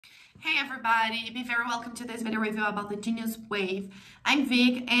Hey everybody, be very welcome to this video review about the Genius Wave. I'm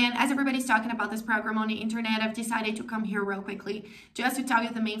Vic, and as everybody's talking about this program on the internet, I've decided to come here real quickly just to tell you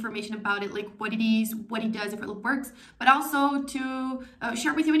the main information about it, like what it is, what it does, if it works, but also to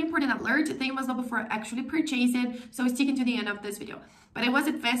share with you an important alert that you must know before actually purchase it, so sticking to the end of this video. But I was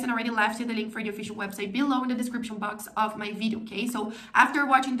advanced and already left you the link for the official website below in the description box of my video, okay? So after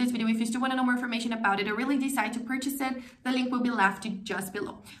watching this video, if you still want to know more information about it or really decide to purchase it, the link will be left just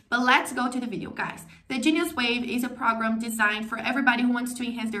below. But let's go to the video, guys. The Genius Wave is a program designed for everybody who wants to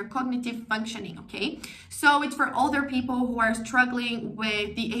enhance their cognitive functioning, okay? So it's for older people who are struggling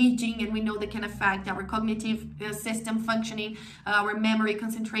with the aging, and we know that can affect our cognitive system functioning, our memory,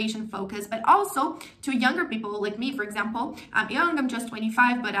 concentration, focus, but also to younger people like me, for example. I'm young, I'm just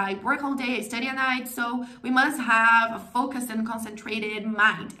 25, but I work all day, I study at night, so we must have a focused and concentrated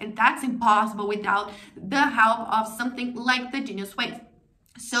mind, and that's impossible without the help of something like the Genius Wave.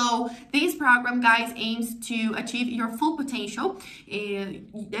 So this program, guys, aims to achieve your full potential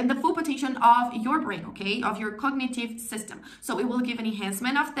and the full potential of your brain, okay, of your cognitive system. So it will give an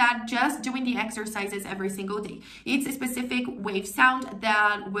enhancement of that just doing the exercises every single day. It's a specific wave sound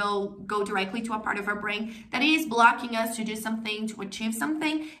that will go directly to a part of our brain that is blocking us to do something, to achieve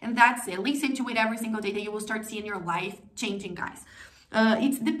something, and that's it. Listen to it every single day that you will start seeing your life changing, guys.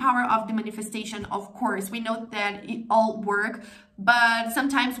 It's the power of the manifestation, of course. We know that it all works, but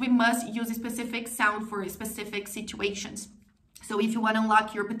sometimes we must use a specific sound for specific situations. So if you want to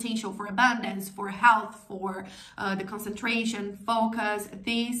unlock your potential for abundance, for health, for the concentration, focus,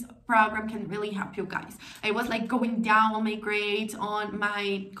 this program can really help you guys. I was like going down on my grades on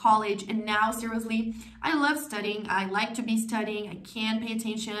my college, and now seriously, I love studying. I like to be studying. I can pay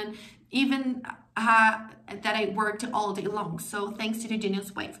attention, even that I worked all day long. So thanks to the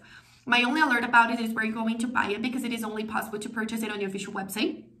Genius Wave. My only alert about it is where you're going to buy it, because it is only possible to purchase it on the official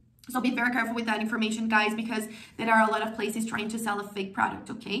website. So be very careful with that information, guys, because there are a lot of places trying to sell a fake product,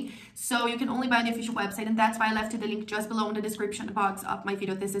 okay? So you can only buy on the official website, and that's why I left you the link just below in the description box of my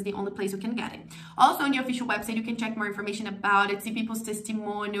video. This is the only place you can get it. Also on the official website, you can check more information about it, see people's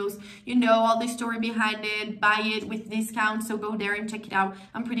testimonials, you know, all the story behind it, buy it with discount. So go there and check it out.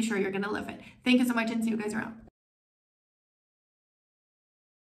 I'm pretty sure you're gonna love it. Thank you so much, and see you guys around.